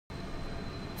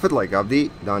Fiddler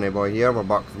Update, Danny Boy here. We're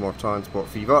back with more Transport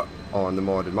Fever on the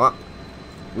modded map.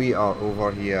 We are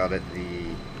over here at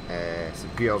the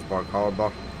St. Petersburg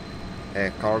Harbour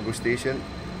cargo station,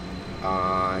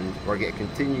 and we're going to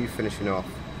continue finishing off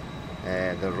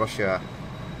the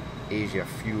Russia-Asia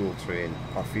fuel train,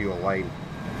 or fuel line.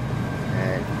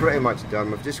 Pretty much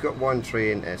done. We've just got one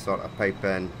train to sort of pipe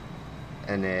in,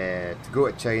 and to go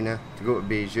to China, to go to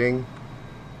Beijing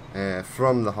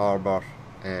from the harbour.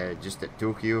 Just at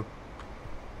Tokyo.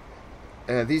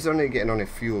 These are not getting on a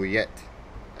fuel yet,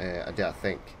 I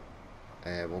think.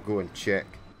 We'll go and check.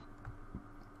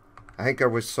 I think there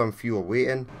was some fuel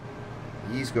waiting.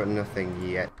 He's got nothing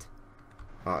yet.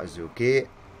 That is okay.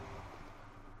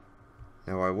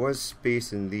 Now I was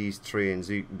spacing these trains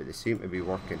out, but they seem to be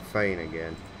working fine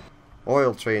again.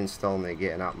 Oil trains still not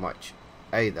getting that much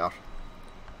either.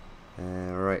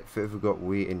 Right, what have we got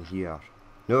waiting here?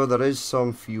 No, there is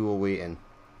some fuel waiting,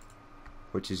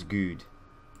 which is good.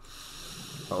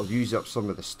 That'll use up some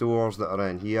of the stores that are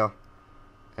in here.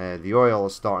 The oil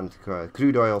is starting to,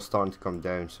 crude oil is starting to come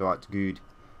down, so that's good.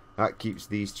 That keeps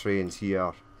these trains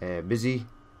here busy.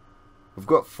 We've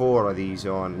got 4 of these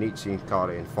on, and each train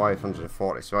carrying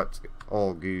 540, so that's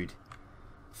all good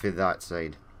for that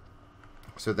side.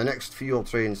 So the next fuel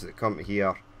trains that come to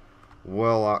here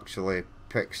will actually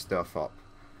pick stuff up,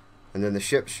 and then the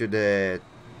ship should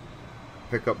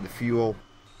pick up the fuel,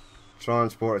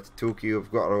 transport it to Tokyo.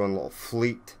 We've got our own little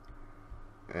fleet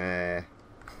in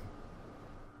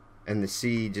the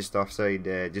sea just offside,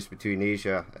 just between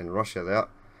Asia and Russia there.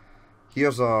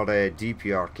 Here's our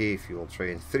DPRK fuel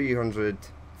train,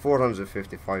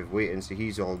 455 waiting, so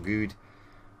he's all good.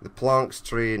 The Planks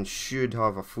train should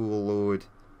have a full load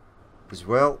as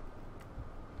well,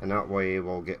 and that way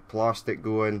we'll get plastic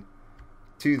going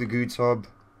to the goods hub.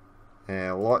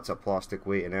 Lots of plastic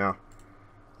waiting there.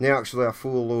 Now actually a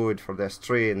full load for this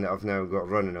train that I've now got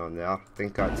running on there. I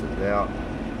think that's it there.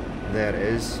 There it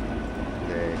is.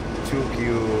 The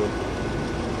Tokyo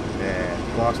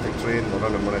plastic train. We're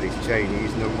running one of these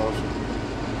Chinese numbers.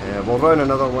 We'll run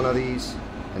another one of these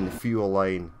in the fuel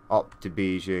line up to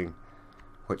Beijing,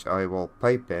 which I will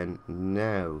pipe in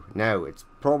now. Now it's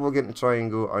probably going to try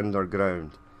and go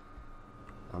underground.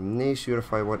 I'm not sure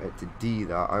if I want it to do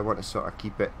that. I want to sort of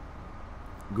keep it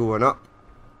going up,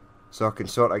 so I can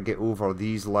sort of get over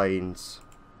these lines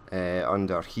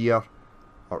under here,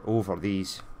 or over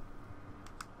these,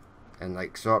 and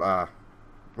like sort of,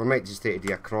 we might just take to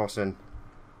do a crossing,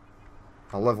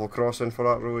 a level crossing for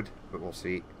that road, but we'll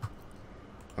see.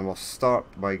 And we'll start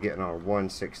by getting our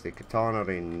 160 Katana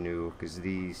in new, because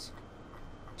these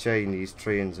Chinese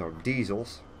trains are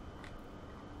diesels.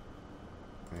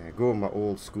 Go with my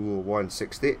old school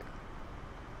 160.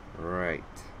 Right.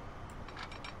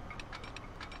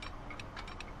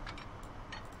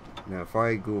 Now if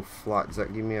I go flat, does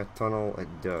that give me a tunnel? It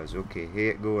does. Okay,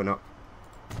 here it going up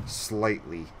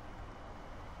slightly,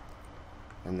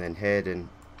 and then heading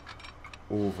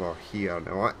over here.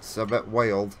 Now that's a bit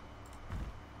wild,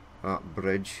 that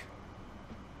bridge.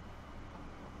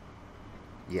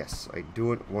 Yes, I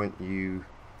don't want you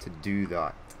to do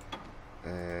that.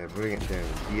 Bring it down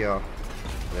here,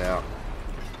 there,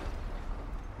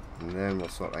 and then we'll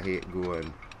sort of hate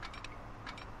going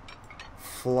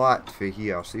flat for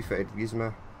here. See if it gives me.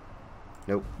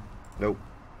 Nope, nope.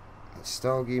 It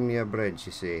still gave me a bridge,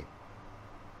 you see.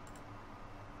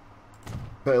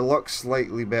 But it looks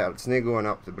slightly better. It's not going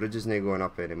up. The bridge is not going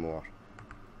up anymore.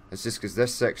 It's just because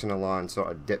this section of land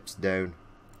sort of dips down,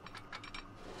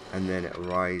 and then it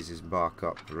rises back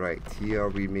up. Right, here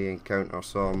we may encounter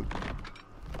some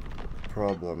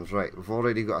problems. Right, we've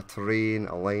already got a terrain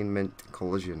alignment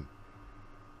collision.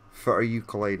 What are you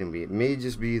colliding with? It may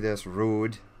just be this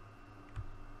road.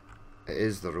 It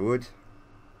is the road.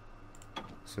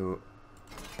 So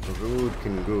the road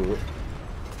can go.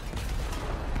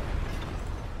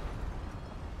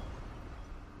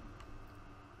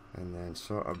 And then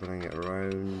sort of bring it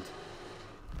around.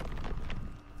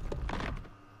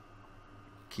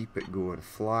 Keep it going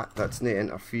flat. That's not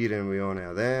interfering with any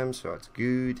of them, so that's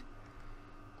good.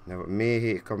 Now it may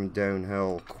hate to come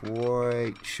downhill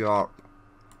quite sharp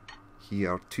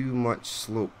here. Too much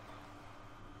slope.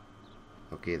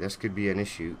 Okay, this could be an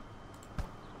issue.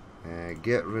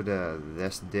 Get rid of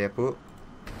this depot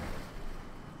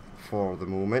for the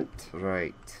moment.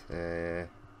 Right,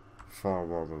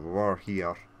 forward we were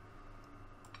here.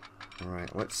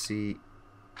 Right, let's see.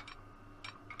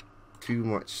 Too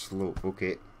much slope.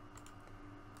 Okay,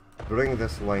 bring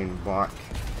this line back.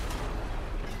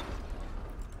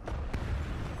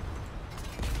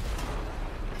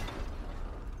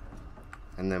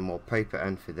 And then we'll pipe it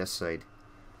in for this side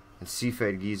and see if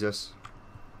it gives us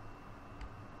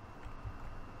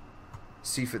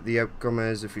see what the outcome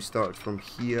is if we started from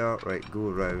here. Right, go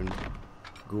around,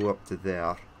 go up to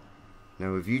there.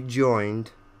 Now have you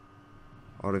joined,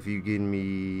 or have you given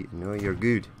me... No, you're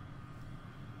good.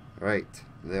 Right,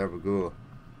 there we go.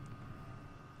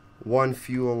 One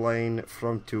fuel line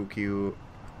from Tokyo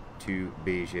to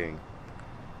Beijing.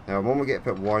 Now I'm only going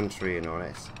to put one train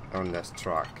on this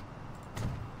track,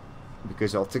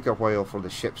 because it'll take a while for the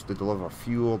ships to deliver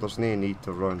fuel. There's no need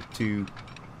to run two.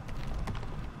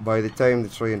 By the time the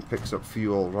train picks up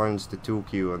fuel, runs to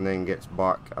Tokyo and then gets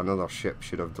back, another ship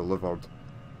should have delivered.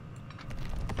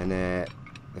 And the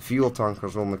fuel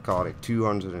tankers only carry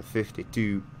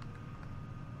 252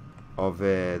 of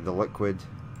the liquid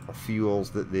or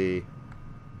fuels that they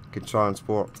can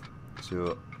transport.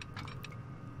 So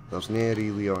there's no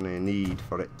really on a need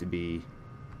for it to be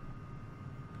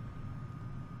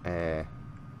to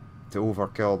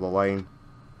overkill the line.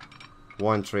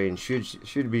 One train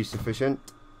should be sufficient.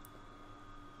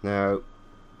 Now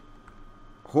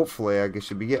hopefully I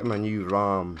should be getting my new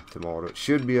RAM tomorrow. It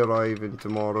should be arriving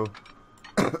tomorrow.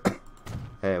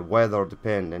 Weather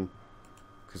depending,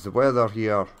 because the weather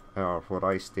here where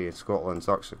I stay in Scotland is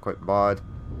actually quite bad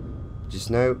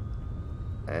just now.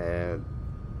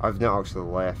 I've not actually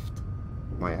left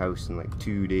my house in like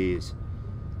 2 days.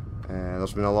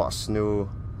 There's been a lot of snow,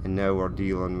 and now we're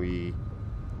dealing with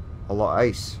a lot of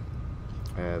ice.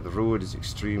 The roads are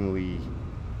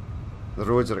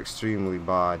extremely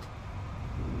bad,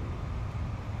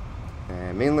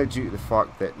 mainly due to the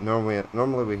fact that normally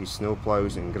we have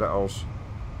snowplows and gritters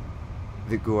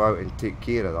that go out and take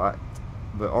care of that,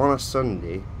 but on a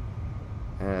Sunday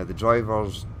the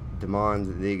drivers demand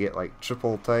that they get like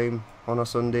triple time on a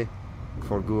Sunday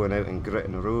for going out and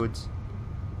gritting the roads,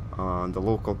 and the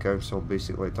local council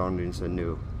basically turned and said,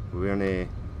 no, we're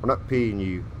not paying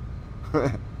you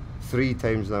 3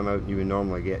 times the amount you would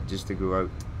normally get just to go out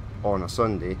on a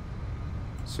Sunday.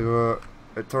 So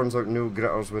it turns out no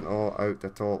gritters went out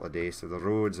at all today, so the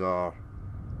roads are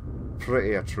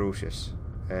pretty atrocious.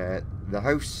 The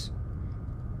house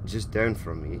just down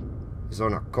from me is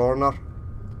on a corner,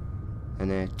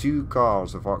 and 2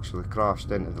 cars have actually crashed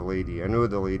into the lady. I know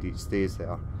the lady stays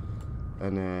there,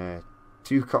 and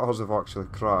 2 cars have actually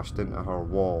crashed into her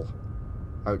wall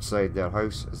outside their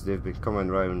house as they've been coming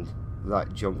round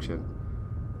that junction,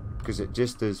 because it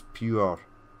just is pure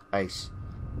ice,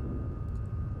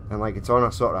 and like it's on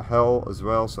a sort of hill as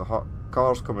well, so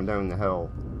cars coming down the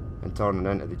hill and turning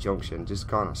into the junction just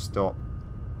can't stop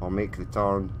or make the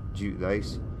turn due to the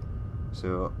ice.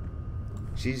 So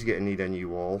she's going to need a new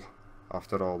wall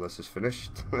after all this is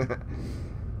finished.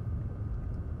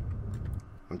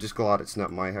 I'm just glad it's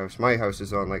not my house. My house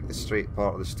is on like the straight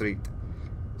part of the street,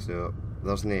 so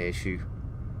there's no issue.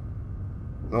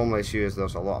 The only issue is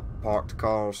there's a lot of parked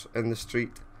cars in the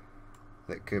street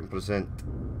that can present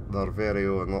their very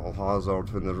own little hazard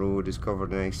when the road is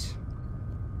covered in ice.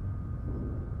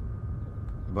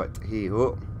 But hey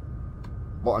ho.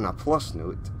 But on a plus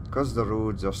note, because the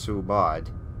roads are so bad,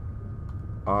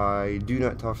 I do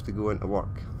not have to go into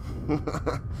work.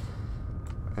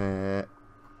 They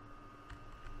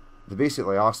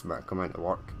basically asked me to come into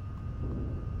work,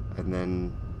 and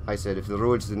then I said if the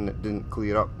roads didn't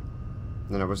clear up,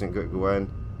 then I wasn't going to go in.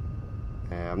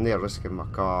 I'm not risking my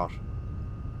car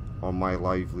or my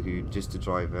livelihood just to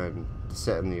drive in, to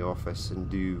sit in the office and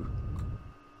do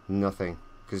nothing,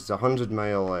 because it's a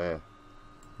 100-mile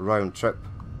round trip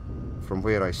from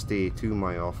where I stay to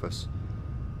my office,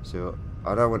 so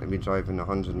I don't want to be driving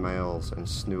 100 miles in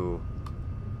snow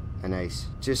and ice.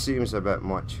 Just seems a bit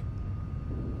much.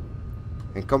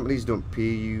 And companies don't pay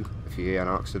you if you get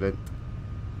an accident.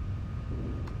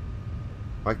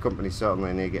 My company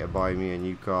certainly ain't get to buy me a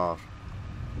new car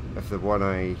if the one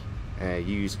I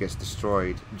use gets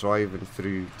destroyed driving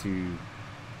through to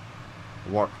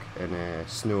work in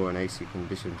snow and icy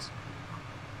conditions.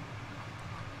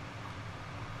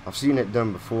 I've seen it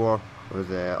done before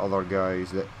with other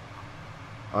guys that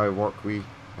I work with.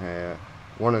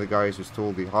 One of the guys was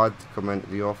told he had to come into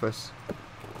the office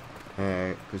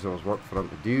because there was work for him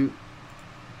to do.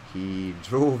 He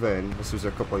drove in, this was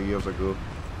a couple of years ago,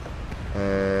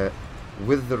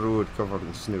 with the road covered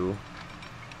in snow.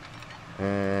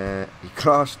 He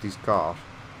crashed his car,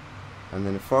 and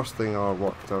then the first thing our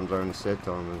work turned around and said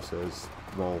to him and says,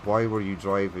 well, why were you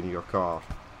driving your car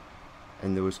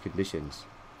in those conditions?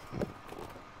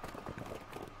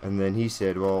 And then he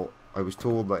said, well, I was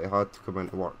told that I had to come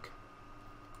into work.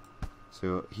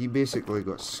 So he basically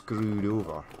got screwed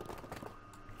over.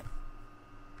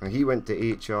 And he went to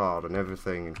HR and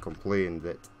everything and complained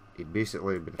that he'd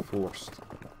basically been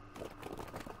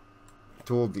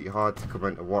told that he had to come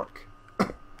into work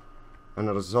and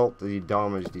as a result he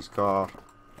damaged his car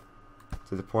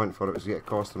to the point where it was going to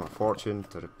cost him a fortune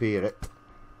to repair it.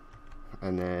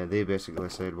 And they basically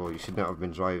said, well, you should not have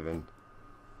been driving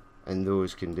in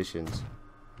those conditions.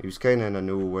 He was kind of in a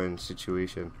no-win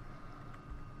situation.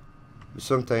 But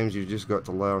sometimes you've just got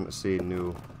to learn to say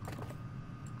no.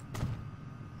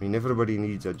 I mean, everybody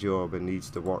needs a job and needs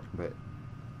to work, but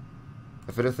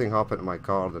if anything happened to my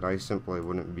car, then I simply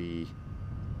wouldn't be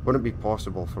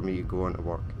possible for me to go on to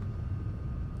work.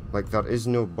 Like, there is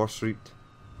no bus route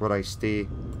where I stay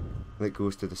that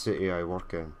goes to the city I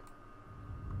work in.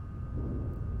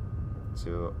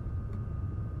 So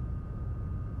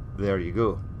there you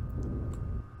go.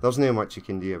 There's not much you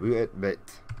can do about it, but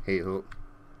hey ho.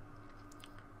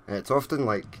 It's often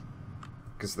like,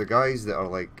 because the guys that are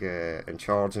like in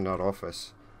charge in our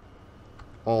office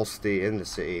all stay in the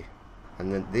city,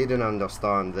 and then they didn't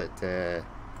understand that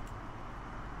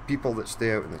people that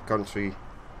stay out in the country,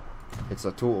 it's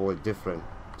a totally different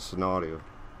scenario.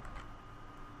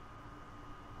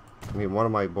 I mean, one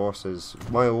of my bosses,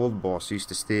 my old boss, used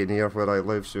to stay near where I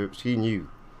live, so he knew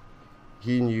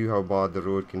how bad the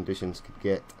road conditions could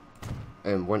get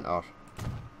in winter,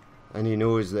 and he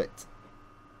knows that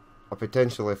a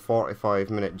potentially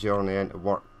 45-minute journey into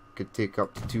work could take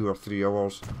up to 2 or 3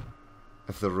 hours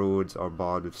if the roads are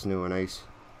bad with snow and ice.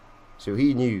 So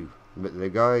he knew. But the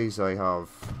guys I have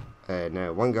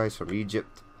now, one guy's from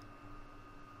Egypt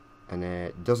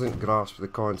and doesn't grasp the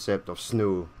concept of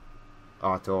snow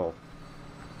at all.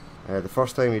 The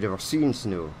first time he'd ever seen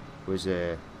snow was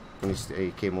when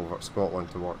he came over to Scotland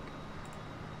to work.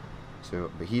 So,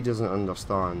 but he doesn't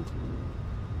understand.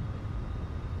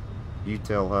 You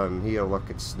tell him, here look,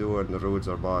 it's snowing, the roads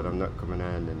are bad, I'm not coming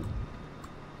in, and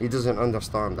he doesn't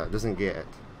understand that, doesn't get it.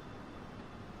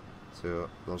 So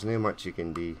there's no much you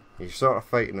can do. You're sort of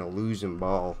fighting a losing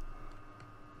battle.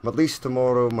 But at least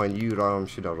tomorrow my new Ram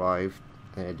should arrive,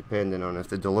 depending on if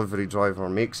the delivery driver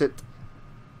makes it.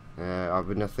 I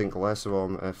wouldn't think less of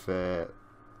him if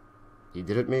he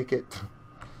didn't make it,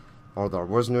 or there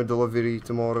was no delivery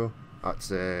tomorrow.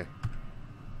 That's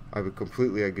I would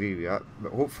completely agree with that.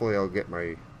 But hopefully I'll get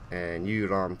my new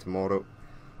RAM tomorrow.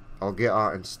 I'll get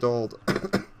that installed.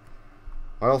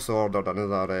 I also ordered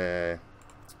another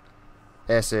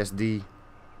SSD,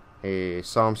 a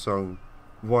Samsung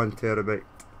 1TB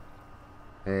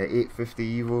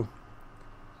 850 EVO,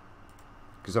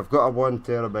 because I've got a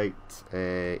 1TB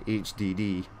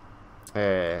HDD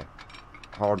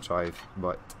hard drive,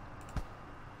 but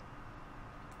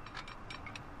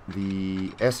the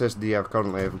SSD I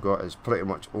currently have got is pretty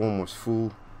much almost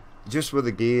full, just with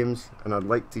the games, and I'd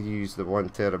like to use the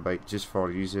 1TB just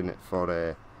for using it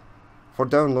for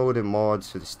downloading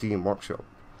mods for the Steam Workshop.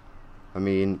 I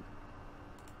mean,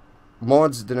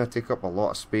 mods didn't take up a lot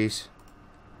of space,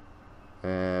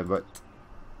 but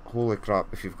holy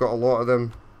crap, if you've got a lot of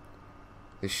them,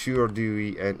 they sure do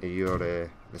eat into your the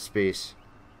space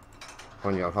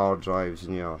on your hard drives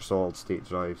and your solid state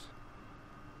drives.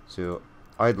 So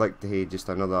I'd like to have just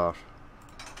another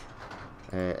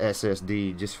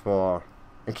SSD just for,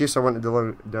 in case I want to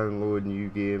download new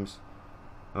games,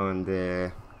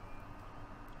 and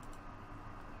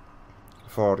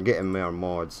for getting more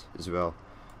mods as well.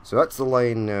 So that's the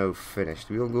line now finished.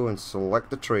 We'll go and select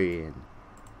the train.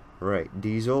 Right,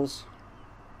 diesels.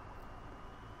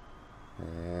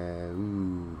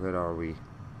 Ooh, where are we?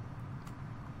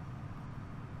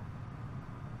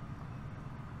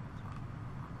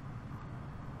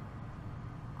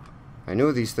 I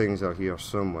know these things are here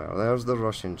somewhere. There's the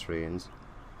Russian trains.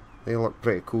 They look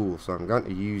pretty cool, so I'm going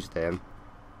to use them.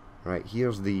 Right,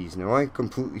 here's these. Now I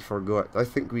completely forgot. I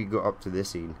think we got up to this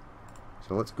scene.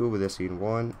 So let's go with this scene.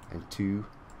 1 and 2.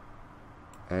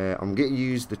 I'm going to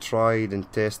use the tried and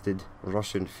tested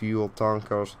Russian fuel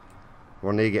tankers.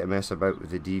 We're not going to mess about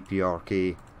with the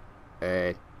DPRK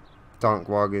tank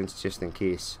wagons, just in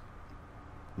case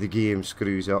the game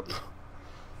screws up.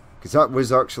 Because they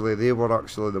were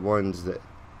actually the ones that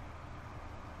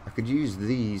I could use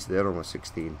these. They're on a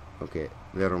 16. Okay,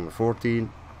 they're on the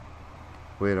 14.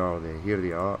 Where are they? Here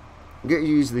they are. I'm going to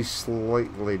use these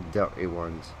slightly dirty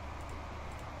ones.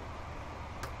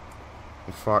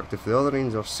 In fact, if the other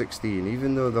ones are 16,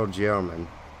 even though they're German,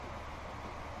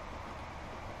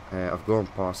 I've gone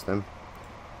past them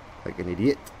like an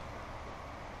idiot.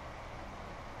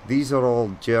 These are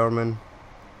all German.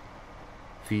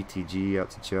 VTG,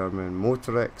 that's German.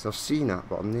 Motorex, I've seen that,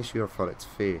 but I'm not sure if it's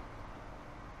fake.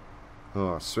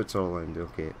 Oh, Switzerland,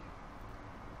 okay.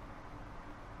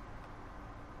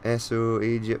 SO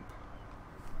Egypt.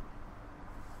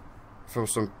 For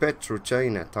some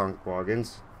PetroChina tank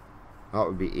wagons, that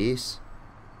would be ace.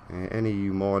 Any of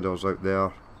you modders out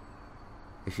there,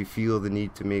 if you feel the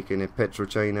need to make any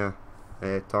PetroChina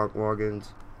tank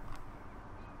wagons,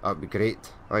 that'd be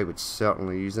great. I would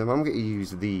certainly use them. I'm going to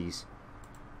use these,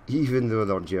 even though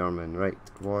they're German. Right,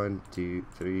 1, 2,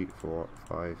 3, 4,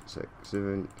 5, 6,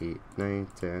 7, 8, 9,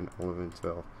 10, 11,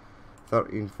 12,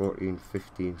 13, 14,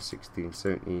 15, 16,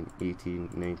 17, 18,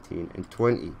 19 and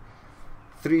 20.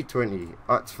 320,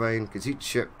 that's fine, because each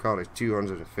ship carries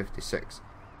 256,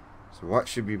 so that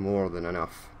should be more than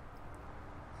enough.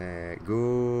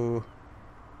 Go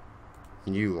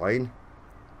new line.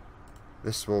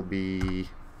 This will be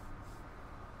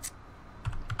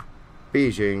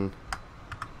Beijing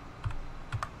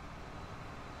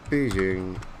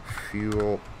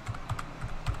fuel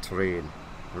train.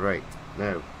 Right,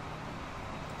 now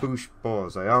push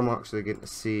pause. I am actually going to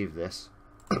save this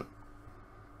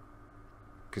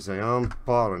because I am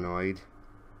paranoid.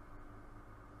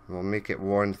 We'll make it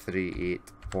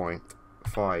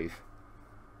 138.5.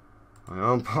 I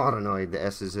am paranoid that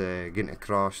this is going to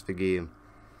crash the game.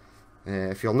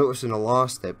 If you'll notice in the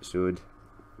last episode,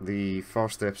 the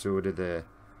first episode of the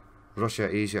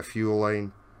Russia-Asia fuel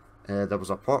line, there was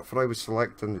a part where I was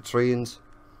selecting the trains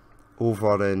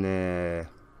over in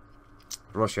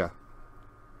Russia.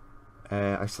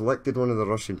 I selected one of the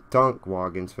Russian tank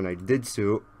wagons. When I did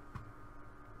so,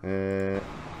 the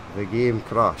game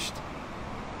crashed.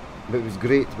 But it was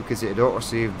great because it had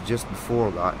auto-saved just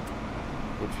before that,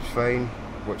 which was fine,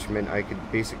 which meant I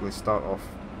could basically start off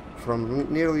from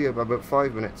nearly about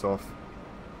 5 minutes off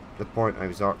the point I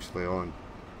was actually on.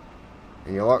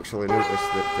 And you'll actually notice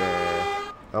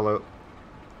that, hello,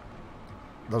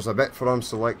 there's a bit where I'm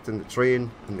selecting the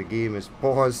train and the game is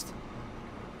paused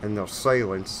and there's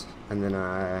silence, and then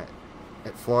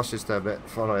it flashes to a bit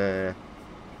for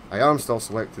I am still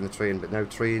selecting the train, but now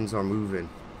trains are moving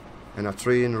and a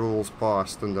train rolls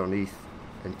past underneath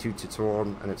and toots its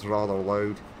horn, and it's rather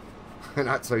loud. And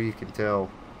that's how you can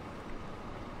tell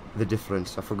the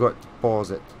difference. I forgot to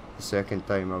pause it the second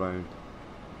time around,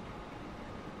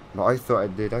 but I thought I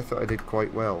did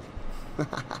quite well.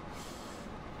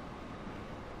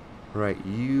 Right,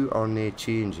 you are not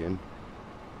changing.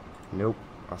 Nope,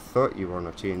 I thought you were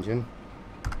not changing.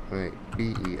 Right,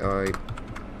 BEI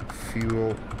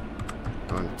fuel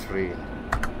and train.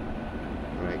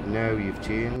 Right, now you've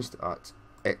changed. That's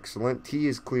excellent. He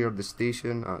has cleared the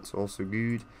station. That's also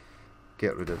good.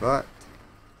 Get rid of that.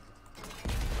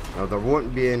 Now there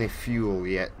won't be any fuel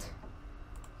yet.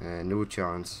 No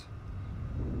chance.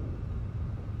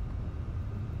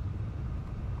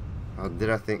 Or did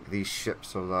I think these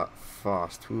ships are that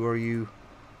fast? Who are you?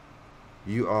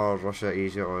 You are Russia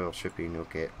Asia Oil Shipping.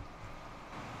 Okay.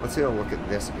 Let's have a look at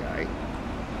this guy.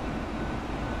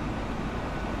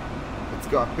 It's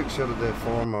got a picture of the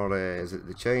former, is it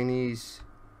the Chinese?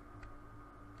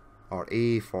 Or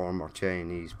a former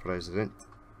Chinese president,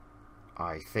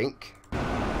 I think.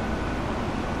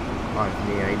 I have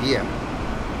no idea.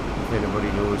 If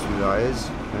anybody knows who that is,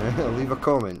 leave a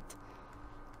comment.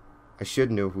 I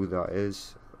should know who that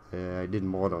is. I did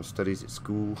modern studies at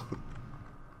school.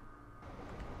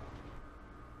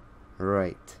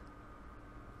 Right.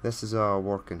 This is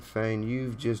working fine.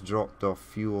 You've just dropped off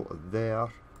fuel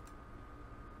there.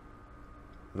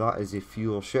 That is a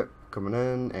fuel ship coming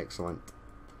in. Excellent.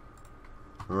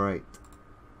 Right.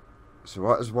 So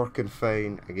that is working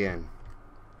fine again.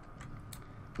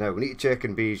 Now we need to check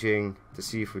in Beijing to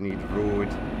see if we need road,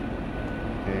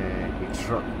 a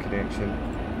truck connection.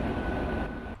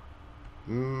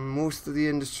 Most of the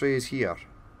industry is here.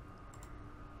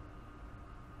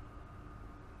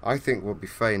 I think we'll be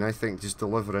fine. I think just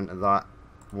delivering to that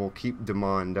will keep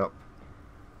demand up.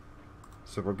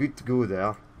 So we're good to go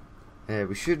there.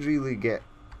 We should really get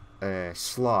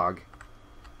slag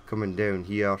coming down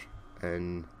here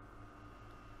and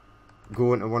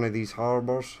go into one of these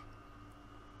harbours.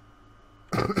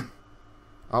 That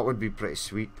would be pretty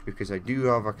sweet, because I do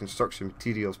have a construction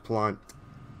materials plant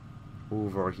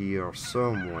over here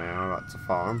somewhere. That's a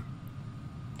farm.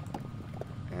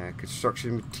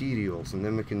 Construction materials, and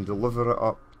then we can deliver it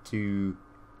up to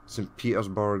St.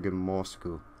 Petersburg and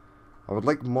Moscow. I would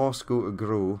like Moscow to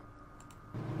grow.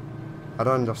 I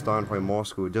don't understand why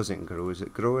Moscow doesn't grow. Is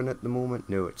it growing at the moment?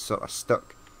 No, it's sort of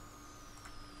stuck.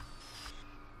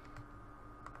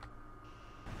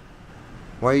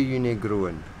 Why are you not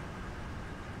growing?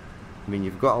 I mean,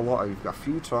 you've got a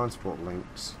few transport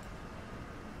links.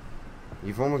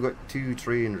 You've only got 2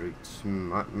 train routes.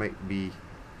 That might be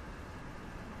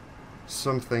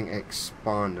something to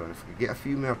expand on. If we get a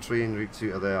few more train routes out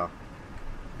of there,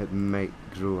 it might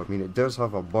grow. I mean, it does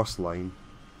have a bus line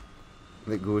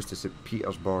that goes to St.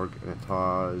 Petersburg, and it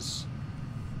has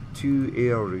 2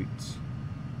 air routes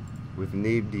with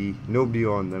nobody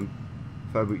on them.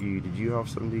 How about you? Did you have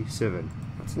somebody? 7.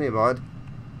 That's not bad.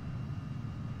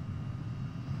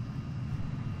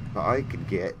 But I could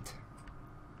get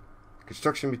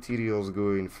construction materials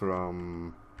going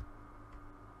from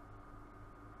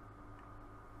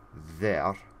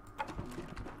there.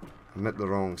 I'm at the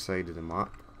wrong side of the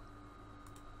map.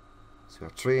 So a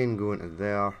train going to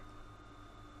there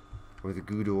with a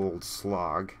good old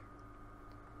slag.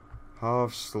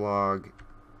 Half slag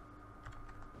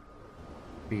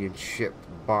being shipped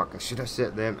back. I should have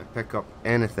set them to pick up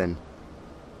anything.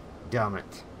 Damn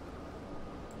it.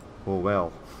 Oh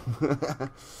well.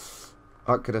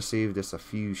 That could have saved us a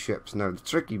few ships. Now the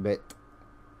tricky bit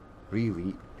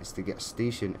really is to get a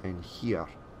station in here.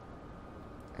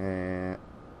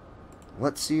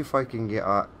 Let's see if I can get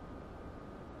that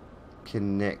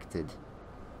connected.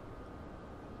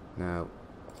 Now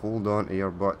hold on to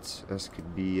your butts. This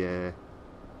could be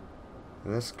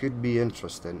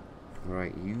interesting.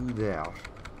 Right, you there.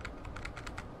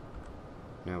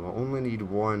 Now I only need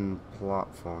one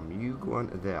platform. You go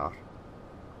onto there.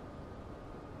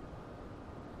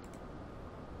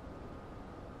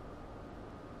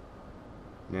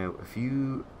 Now if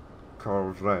you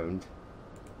curve round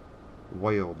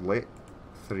wildly,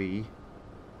 3,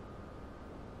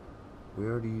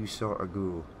 where do you sort of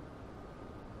go?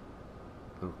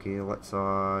 Okay, let's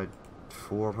add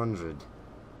 400.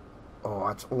 Oh,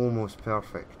 that's almost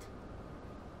perfect.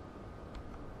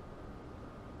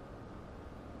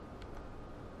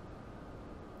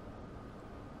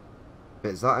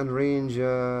 But is that in range?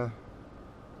 It's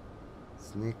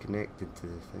not connected to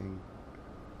the thing.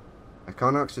 I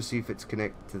can't actually see if it's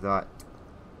connected to that.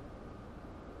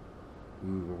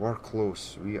 Ooh, we're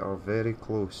close. We are very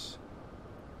close.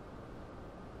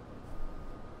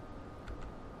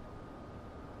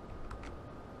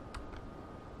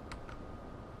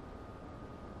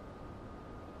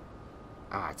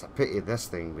 Ah, it's a pity this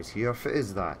thing was here. If it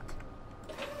is that.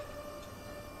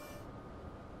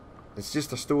 It's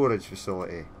just a storage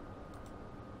facility.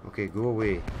 Okay, go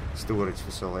away, storage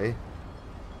facility.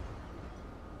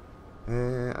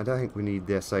 I don't think we need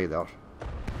this either.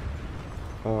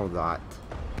 Or that.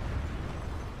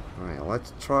 Right,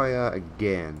 let's try that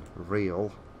again.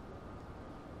 Rail.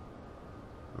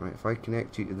 Right, if I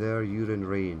connect you to there, you're in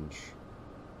range.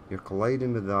 You're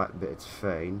colliding with that, but it's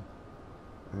fine.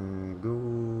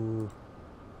 Go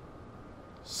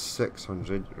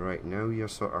 600. Right, now you're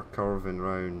sort of curving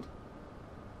round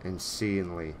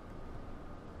insanely.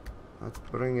 Let's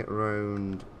bring it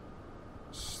round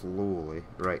slowly.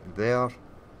 Right there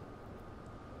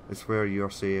is where you're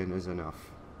saying is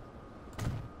enough.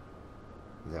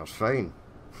 There's fine.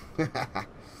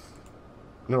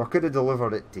 No, I could have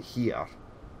delivered it to here,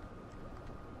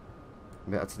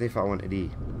 but that's not what I want to do.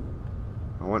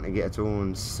 I want to get its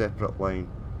own separate line.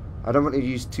 I don't want to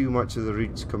use too much of the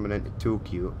routes coming into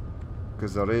Tokyo,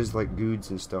 because there is like goods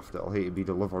and stuff that'll have to be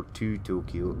delivered to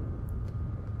Tokyo.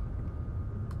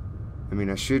 I mean,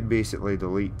 I should basically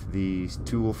delete these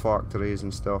tool factories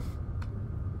and stuff,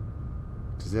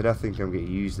 because I think I'm going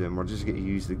to use them. We're just going to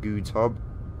use the goods hub,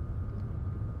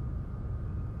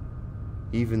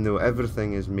 even though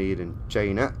everything is made in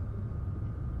China.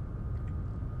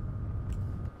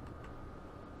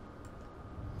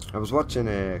 I was watching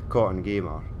Cotton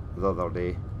Gamer the other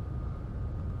day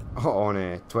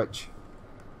on Twitch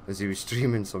as he was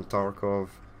streaming some Tarkov,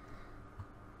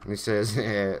 and he says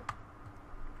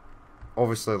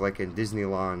obviously like in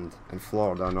Disneyland in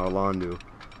Florida and Orlando,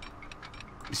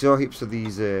 you saw heaps of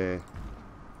these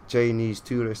Chinese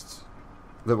tourists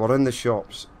that were in the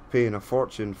shops paying a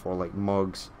fortune for like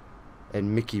mugs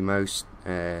and Mickey Mouse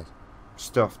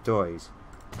stuffed toys,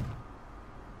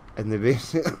 and they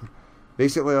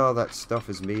basically all that stuff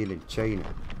is made in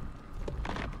China.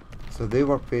 So they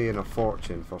were paying a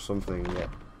fortune for something that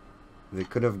they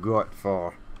could have got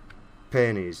for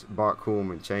pennies back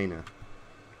home in China.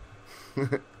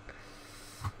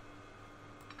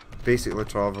 Basically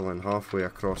travelling halfway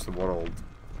across the world,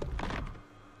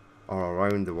 or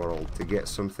around the world, to get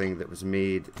something that was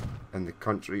made in the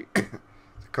country the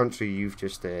country you've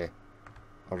just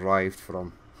arrived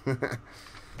from.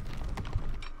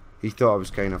 He thought it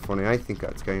was kind of funny. I think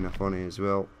that's kind of funny as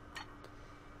well.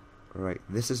 Right,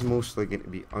 this is mostly going to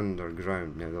be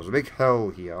underground. Now there's a big hill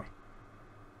here.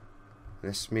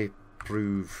 This may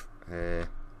prove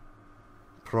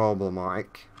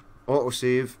problematic.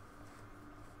 Autosave.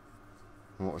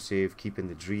 Autosave, keeping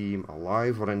the dream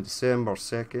alive. We're in December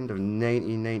 2nd of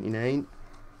 1999.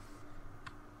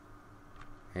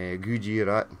 Good year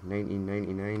at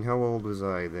 1999. How old was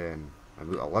I then?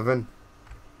 About 11.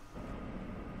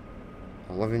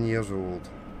 11 years old.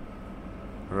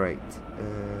 Right,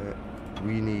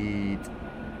 we need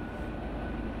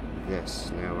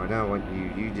this. Now I don't want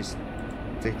you just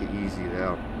take it easy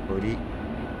there, buddy.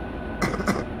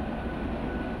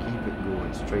 Keep it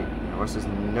going straight. Now this is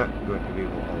not going to be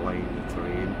able to align the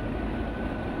terrain.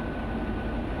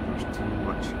 There's too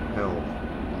much hill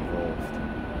involved.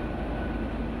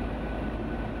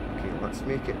 Okay, let's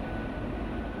make it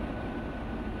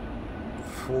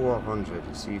 400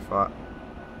 and see if that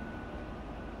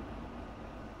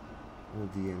will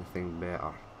do anything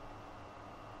better.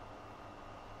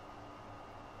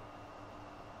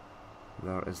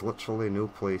 There is literally no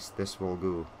place this will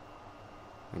go.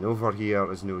 And over here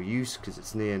is no use because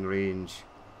it's not in range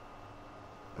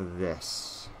of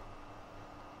this.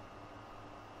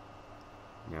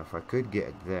 Now if I could get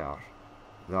it there,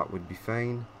 that would be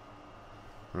fine.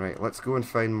 Right, let's go and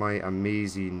find my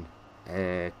amazing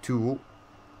tool.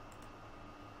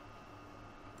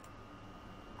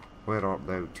 Where art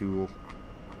thou, tool?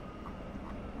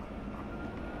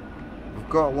 We've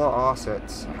got a lot of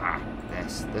assets. Ah,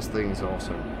 this thing's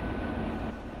awesome.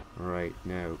 Right,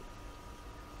 now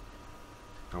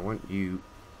I want you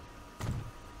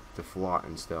to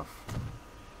flatten stuff.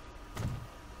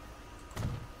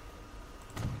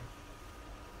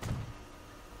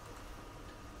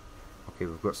 Okay,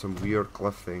 we've got some weird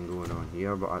cliff thing going on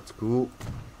here, but that's cool.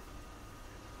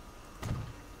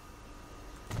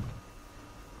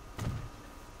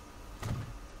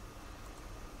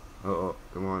 Uh-oh,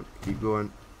 come on, keep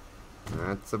going.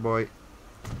 That's a boy.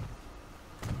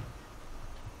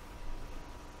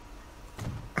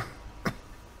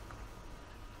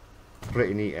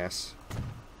 Pretty neat, yes.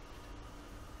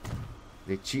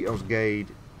 The Cheater's Guide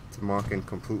to Marking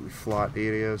Completely Flat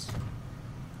Areas.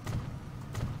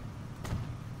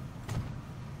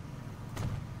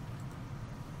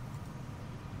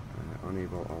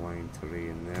 Unable to align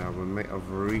terrain there. We might have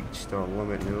reached our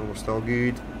limit now. We're still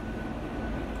good.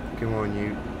 Come on,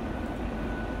 you.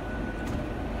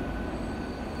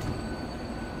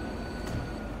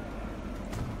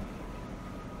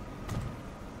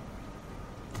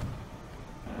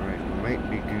 Right, we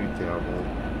might be good there.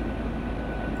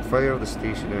 We'll fire the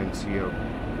station and see how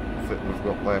fit we've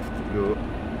got left to go.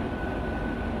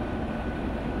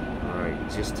 Right,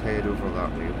 just head over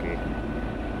that way, okay.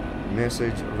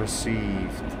 Message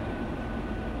received.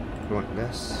 You want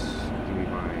this? Give me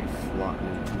my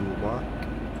flattening tool back.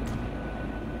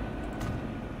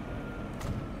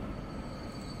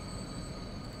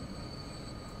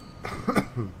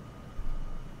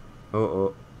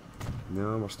 Uh-oh.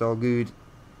 No, we're still good.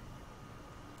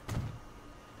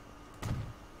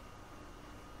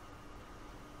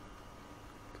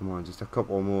 Come on, just a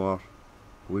couple more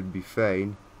would be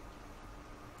fine.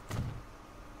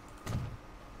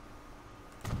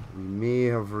 We may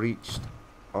have reached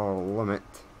our limit.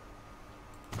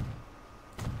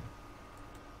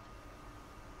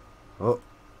 Oh,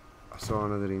 I saw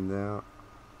another in there.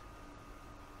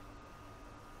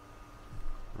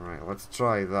 Right, let's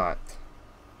try that.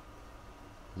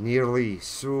 Nearly,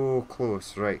 so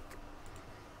close, right.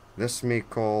 This may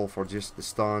call for just the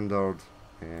standard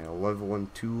leveling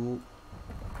tool.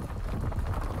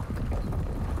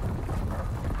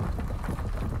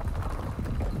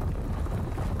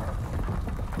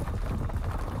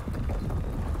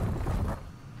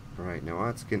 Right, now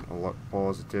that's going to look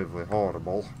positively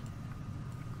horrible.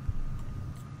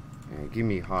 Give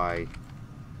me high.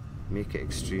 Make it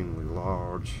extremely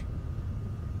large.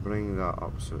 Bring that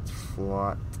up so it's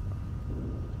flat.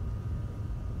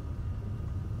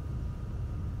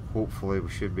 Hopefully we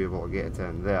should be able to get it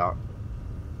in there.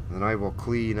 And then I will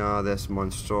clean this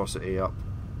monstrosity up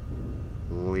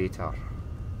later.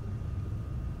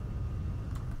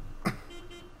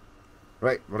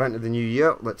 Right, we're into the new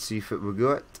year. Let's see if it we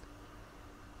got.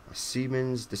 A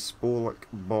Siemens Dispolic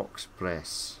box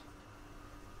press.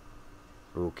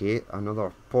 Okay,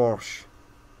 another Porsche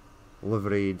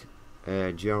liveried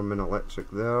German electric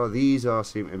there. These all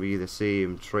seem to be the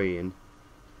same train.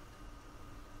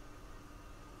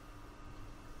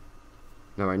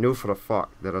 Now I know for a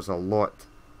fact there is a lot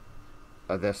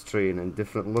of this train in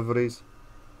different liveries.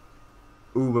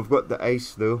 Ooh, we've got the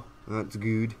ice though, that's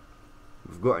good.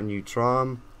 We've got a new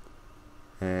tram.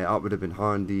 That would have been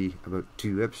handy about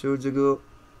 2 episodes ago.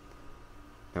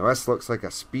 Now this looks like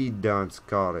a speed dance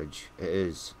carriage. It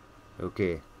is.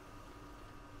 Okay.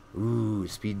 Ooh,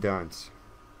 speed dance.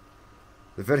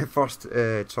 The very first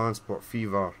Transport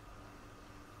Fever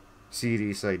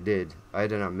series I did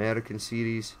an American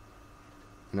series,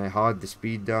 and I had the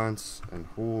speed dance, and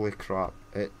holy crap,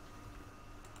 it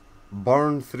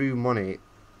burned through money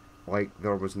like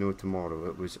there was no tomorrow.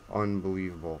 It was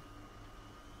unbelievable.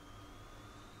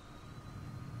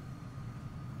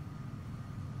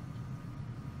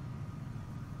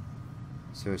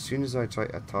 So as soon as I try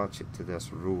to attach it to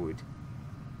this road,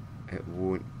 it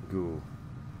won't go.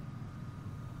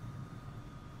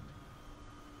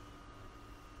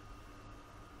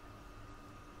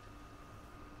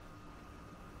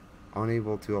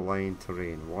 Unable to align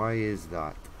terrain. Why is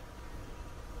that?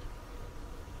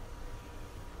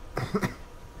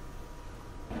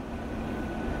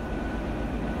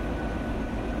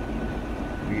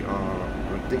 We are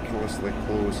ridiculously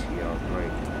close here,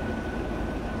 right?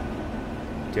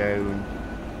 Down.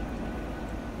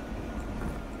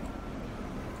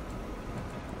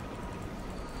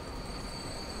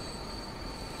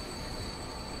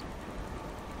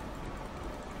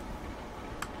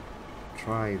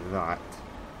 Try that.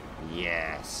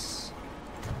 Yes.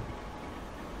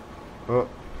 Oh,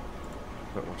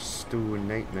 that was stone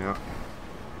nightmare. I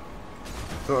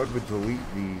thought I would delete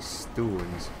these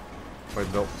stones if I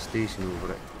built the station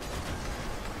over it.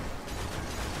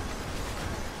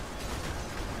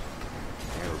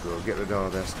 There we go, get rid of all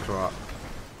this crap.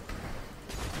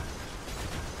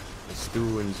 The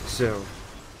stones serve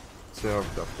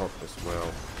their purpose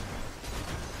well.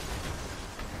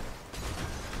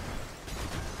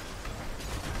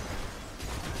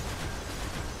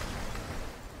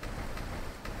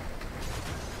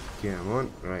 Come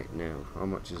on, right now, how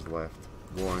much is left?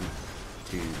 1,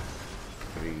 2,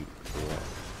 3, 4,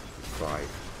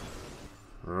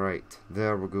 5. Right,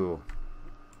 there we go.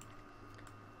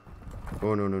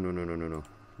 Oh no.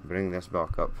 Bring this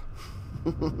back up.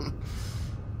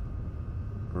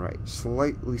 Right,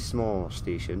 slightly smaller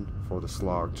station for the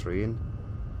slag train.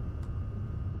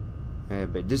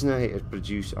 But it doesn't have to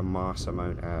produce a mass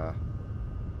amount of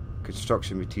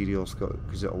construction materials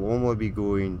because it'll only be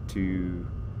going to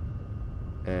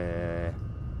I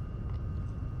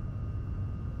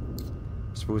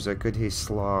suppose I could have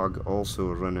slag also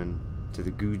running to the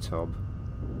goods hub.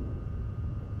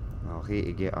 I'll hate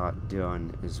to get that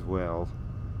done as well.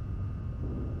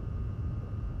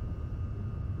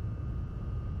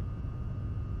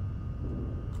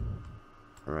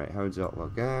 Alright, how does that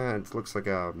look? It looks like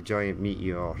a giant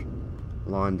meteor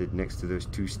landed next to those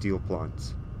 2 steel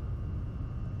plants.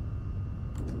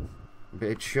 But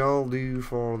it shall do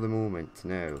for the moment.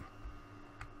 Now,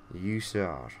 you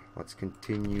sir, let's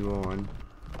continue on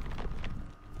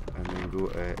and then go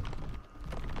to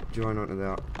join onto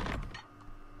that.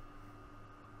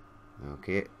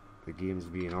 Okay, the game's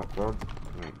being awkward.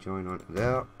 Right, join onto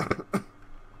there.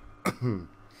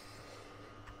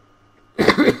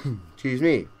 Excuse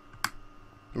me.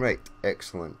 Right,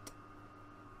 excellent.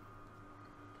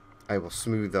 I will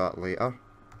smooth that later.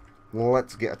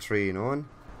 Let's get a train on.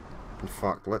 In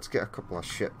fact, let's get a couple of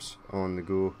ships on the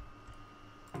go.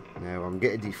 Now, I'm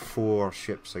getting the 4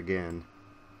 ships again.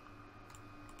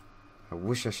 I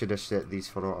wish I should have set these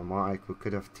for automatic. We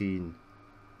could have taken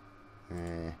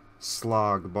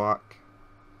slag back.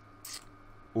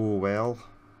 Oh well.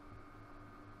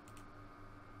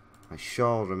 I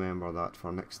shall remember that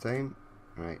for next time.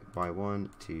 Right, by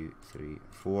 1, 2, 3,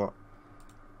 4.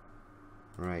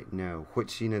 Right, now,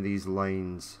 which one of these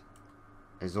lines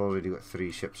has already got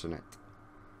 3 ships in it?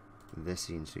 This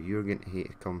scene, so you're going to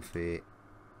hate to come for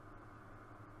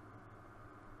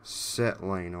set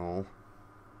line all.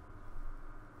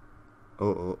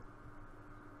 Oh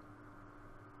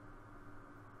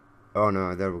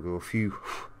no, there we go, phew.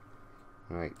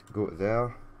 Right, go to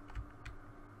there.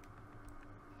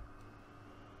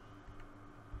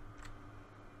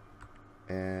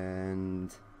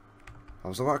 And I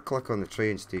was about to click on the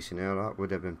train station there, that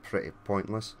would have been pretty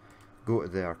pointless. Go to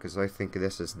there, because I think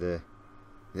this is the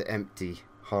empty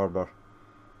harbour.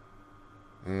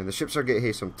 The ships are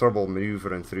getting some trouble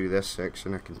manoeuvring through this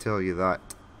section, I can tell you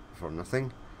that for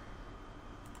nothing.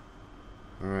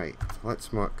 Alright,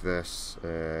 let's mark this.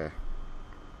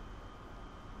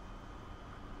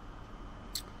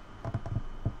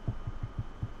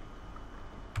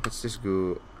 Let's just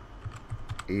go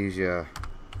Asia,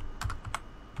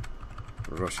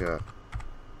 Russia,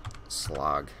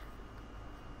 slag.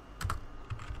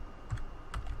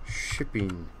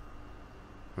 Shipping.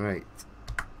 Right.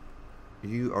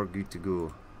 You are good to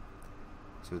go.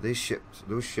 So those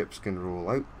ships can roll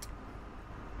out.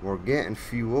 We're getting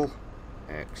fuel.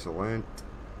 Excellent.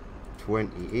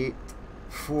 28.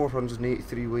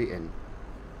 483 waiting.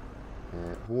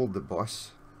 Hold the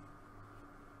bus.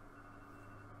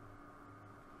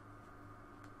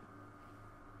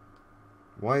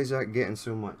 Why is that getting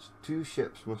so much? 2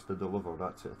 ships must have delivered,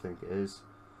 that's what I think it is.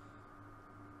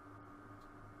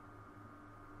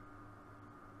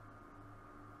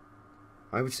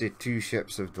 I would say 2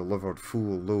 ships have delivered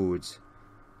full loads.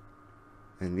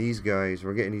 And these guys,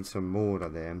 we're going to need some more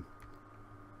of them.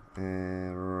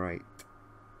 Right.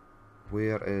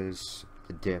 Where is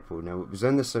the depot? Now, it was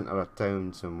in the centre of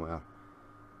town somewhere.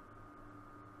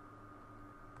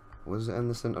 Was it in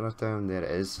the centre of town? There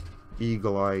it is.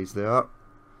 Eagle eyes there.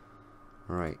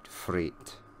 Right,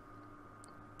 freight.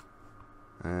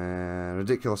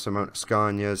 Ridiculous amount of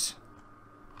Scanias.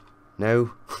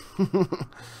 No.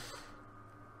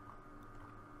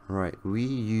 Right, we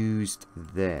used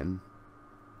them.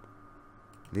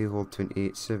 They hold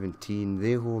 28, 17.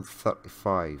 They hold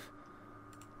 35.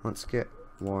 Let's get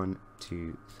 1,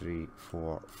 2, 3,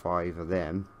 4, 5 of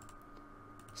them.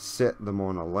 Set them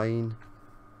on a line.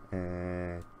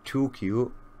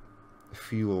 Tokyo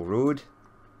Fuel Road.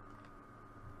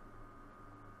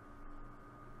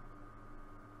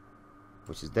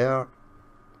 Which is there.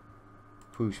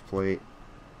 Push plate.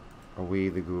 Away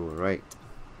they go. Right.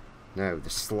 Now the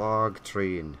Slag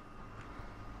train.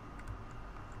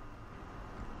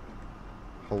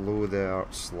 Hello there,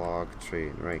 Slag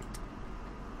train. Right.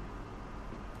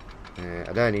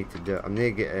 I don't need to do. I'm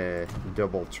gonna get a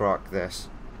double track this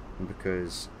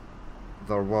because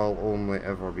there will only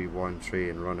ever be one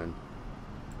train running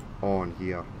on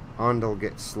here, and I'll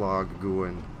get Slag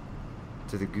going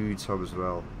to the goods hub as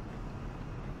well.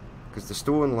 Because the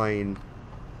stone line,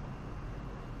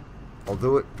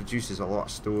 although it produces a lot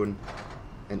of stone,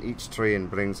 and each train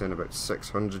brings in about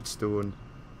 600 stone,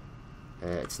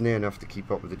 it's not enough to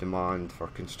keep up with the demand for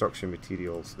construction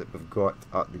materials that we've got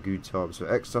at the goods hub. So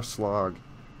extra slag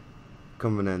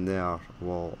coming in there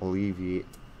will alleviate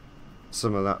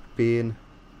some of that pain.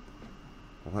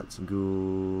 Let's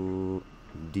go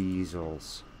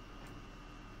diesels.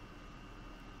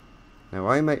 Now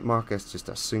I might mark this just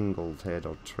a single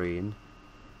header train.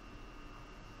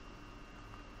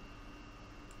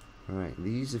 Right,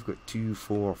 these have got 2,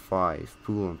 4, 5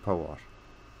 pull and power.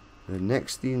 The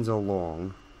next things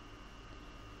along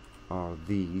are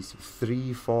these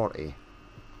 340.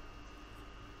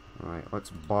 Right,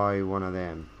 let's buy one of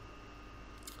them.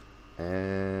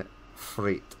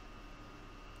 Freight.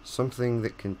 Something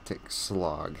that can take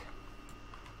slag.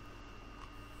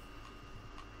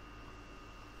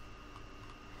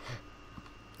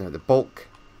 Now the bulk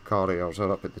carriers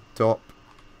are up at the top.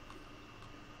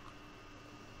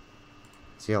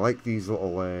 See, I like these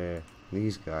little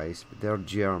these guys, but they're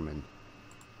German.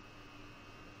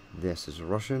 This is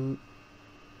Russian.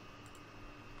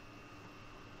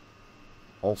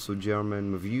 Also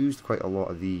German. We've used quite a lot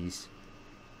of these.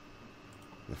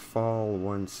 The FAL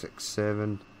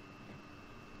 167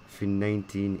 from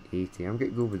 1980. I'm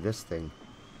gonna go with this thing.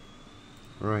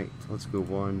 Right, let's go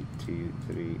 1, 2,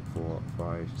 3, 4,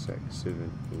 5, 6,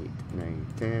 7, 8, 9,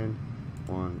 10.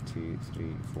 1, 2,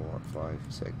 3, 4, 5,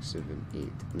 6, 7,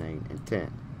 8, 9, and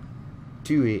 10.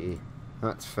 280.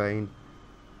 That's fine.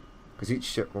 Because each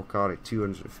ship will carry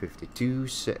 252.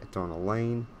 Set it on a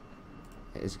line.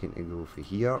 It is going to go for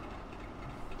here.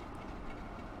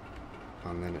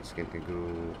 And then it's going to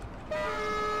go...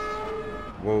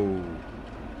 Whoa.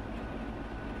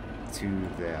 To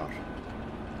there.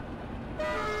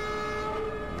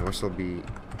 Now this will be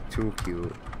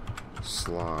Tokyo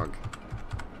Slag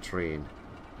train.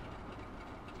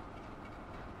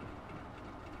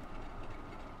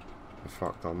 In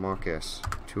fact, I'll mark this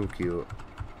Tokyo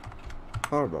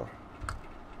Harbour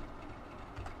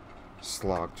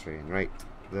Slag train. Right,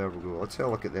 there we go. Let's have a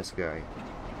look at this guy.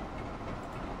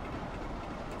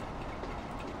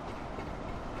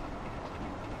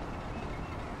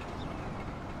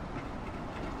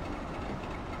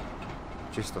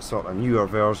 Just a sort of newer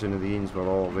version of the ones we're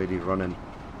already running.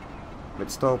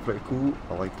 But still pretty cool,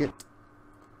 I like it.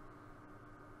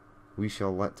 We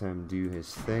shall let him do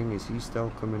his thing. Is he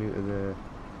still coming out of the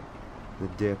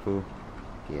depot?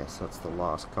 Yes, that's the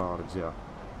last carriage there.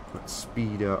 Let's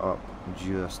speed it up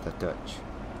just a touch.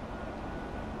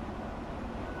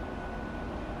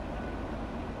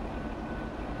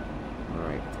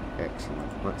 Right,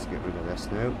 excellent. Let's get rid of this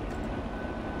now.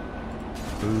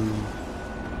 Boom.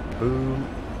 Boom.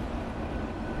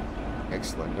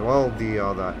 Excellent. Now I'll do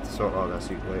that, sort of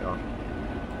this out later.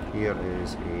 Here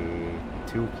is a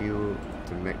Tokyo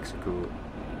to Mexico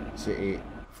City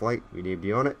flight with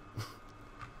nobody on it.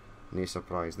 No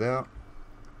surprise there.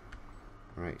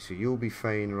 Right, so you'll be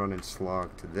fine running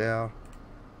slag to there.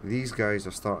 These guys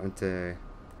are starting to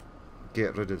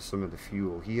get rid of some of the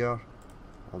fuel here.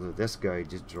 Although this guy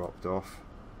just dropped off.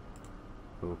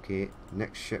 Okay,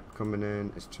 next ship coming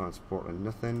in is transporting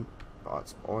nothing. But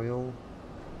that's oil.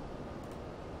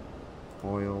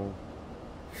 Oil.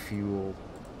 Fuel.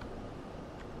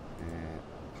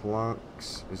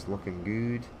 Planks is looking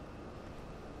good.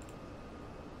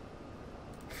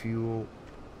 Fuel.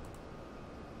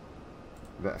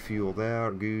 Bit of fuel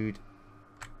there, good.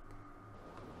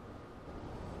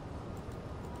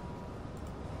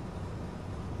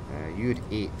 you had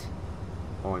 8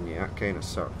 on you, that kind of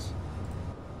sucks.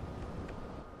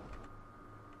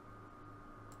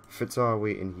 Fits our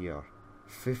weight in here.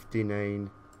 59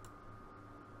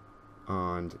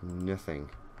 and nothing.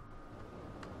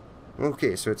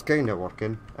 Okay, so it's kind of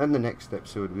working. In the next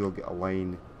episode we'll get a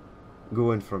line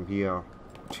going from here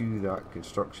to that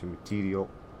construction materials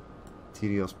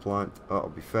plant. That'll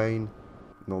be fine.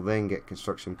 And they'll then get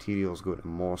construction materials going to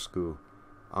Moscow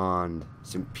and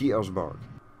St. Petersburg,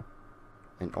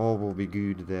 and all will be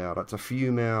good there. That's a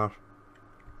few more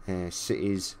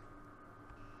cities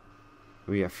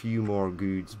with a few more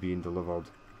goods being delivered,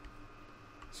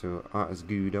 so that is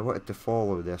good. I wanted to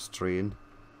follow this train,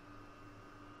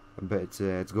 but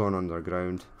it's gone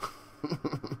underground.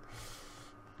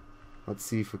 Let's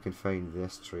see if we can find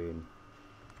this train.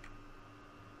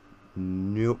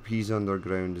 Nope, he's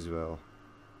underground as well.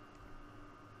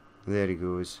 There he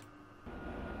goes.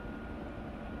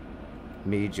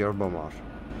 Major bummer.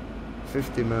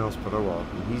 50 miles per hour,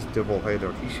 and he's double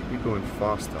header. He should be going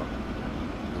faster,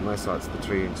 unless that's the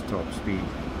train's top speed.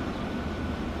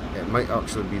 It might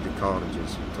actually be the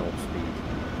carriage's top speed,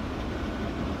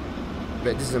 but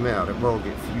it doesn't matter. It will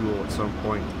get fuel at some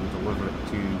point and deliver it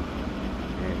to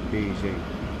Beijing.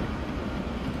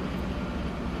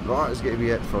 But that is going to be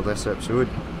it for this episode.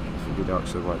 If you did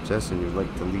actually watch this and you'd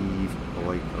like to leave a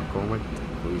like or comment,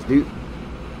 please do.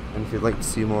 And if you'd like to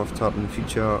see more of Tap in the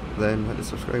future, then hit the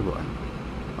subscribe button.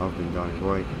 I've been Danny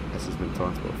Boy, this has been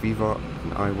Transport Fever,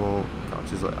 and I will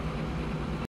catch you later.